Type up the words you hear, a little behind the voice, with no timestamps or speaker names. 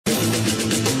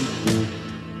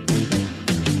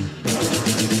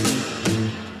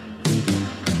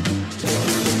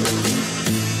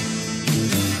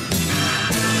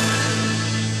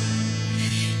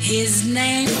His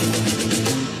name.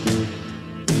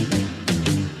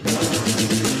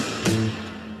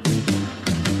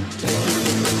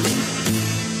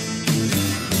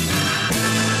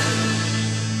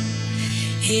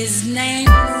 His name.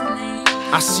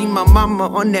 I see my mama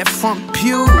on that front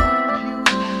pew,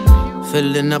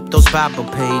 filling up those Bible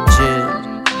pages.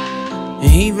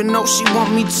 And even though she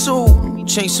want me to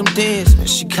change some things, man,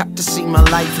 she got to see my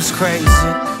life is crazy.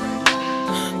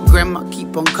 Grandma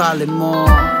keep on calling more,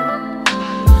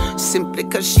 simply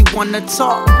cause she wanna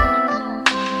talk.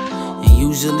 And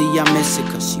usually I miss it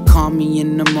cause she call me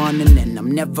in the morning and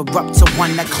I'm never up till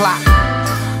 1 o'clock.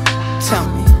 Tell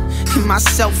me, am I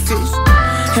selfish?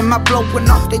 Am I blowing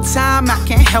off their time? I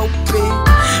can't help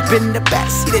it. Been the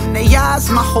best in their eyes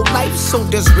my whole life, so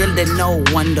there's really no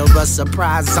wonder or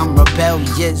surprise I'm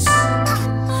rebellious.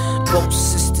 Both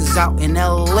sisters out in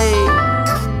LA,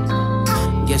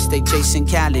 guess they chasing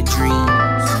Cali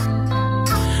dreams.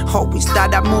 Always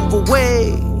thought I'd move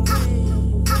away,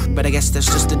 but I guess that's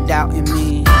just a doubt in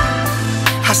me.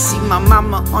 I see my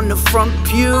mama on the front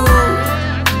pew,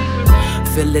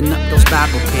 filling up those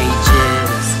Bible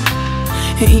pages.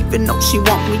 And even though she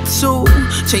want me to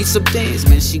change some things,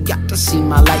 man, she got to see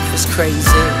my life is crazy.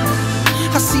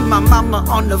 I see my mama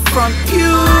on the front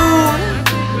pew,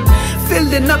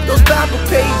 filling up those Bible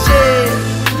pages.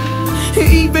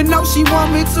 And even though she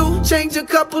want me to change a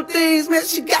couple things, man,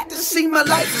 she got to see my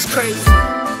life is crazy.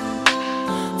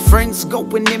 Friends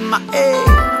going in my head,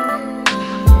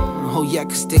 oh yeah,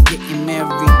 cause they're getting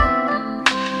married.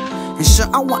 And sure,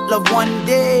 I want love one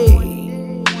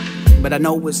day, but I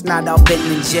know it's not all Ben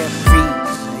and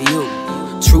Jerry's. You,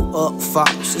 true or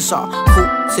false, it's all cool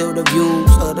till the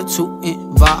views of the two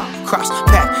involved cross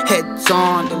path heads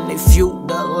on, then they fuel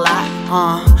the light.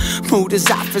 Mood is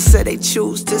opposite, they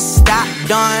choose to stop.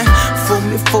 Done, fool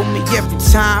me every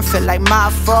time, feel like my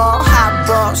fault.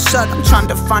 Highball shut, I'm trying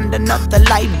to find another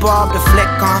light bulb to flick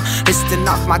on. Listing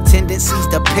off my tendencies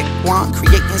to pick one,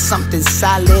 creating something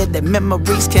solid that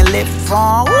memories can live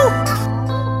on. Woo!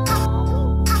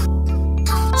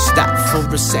 Stop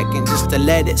for a second just to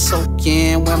let it soak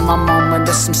in. When my moment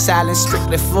of some silence,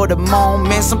 strictly for the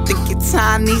moment. I'm thinking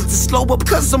time needs to slow up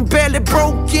cause I'm barely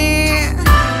broken.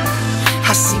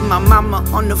 I see my mama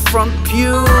on the front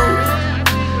pew,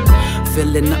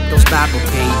 filling up those Bible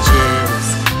pages.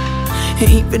 And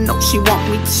even though she want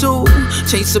me to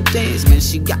change some things, man,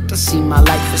 she got to see my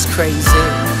life is crazy.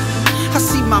 I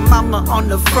see my mama on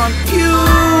the front pew,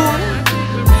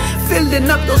 filling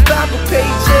up those Bible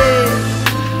pages.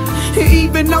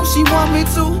 Even though she want me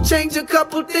to change a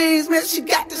couple things, man, she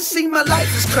got to see my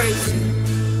life is crazy.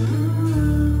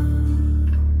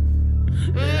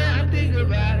 Yeah, I think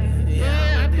about it.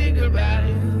 Yeah, I think about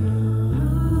it.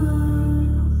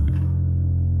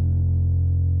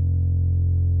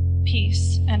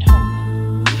 Peace and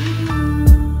hope.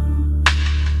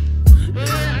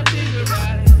 Yeah, I think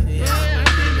about it. Yeah, I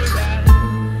think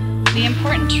about it. The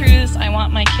important truths I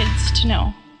want my kids to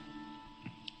know.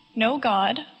 Know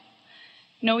God.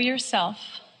 Know yourself,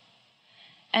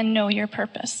 and know your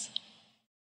purpose.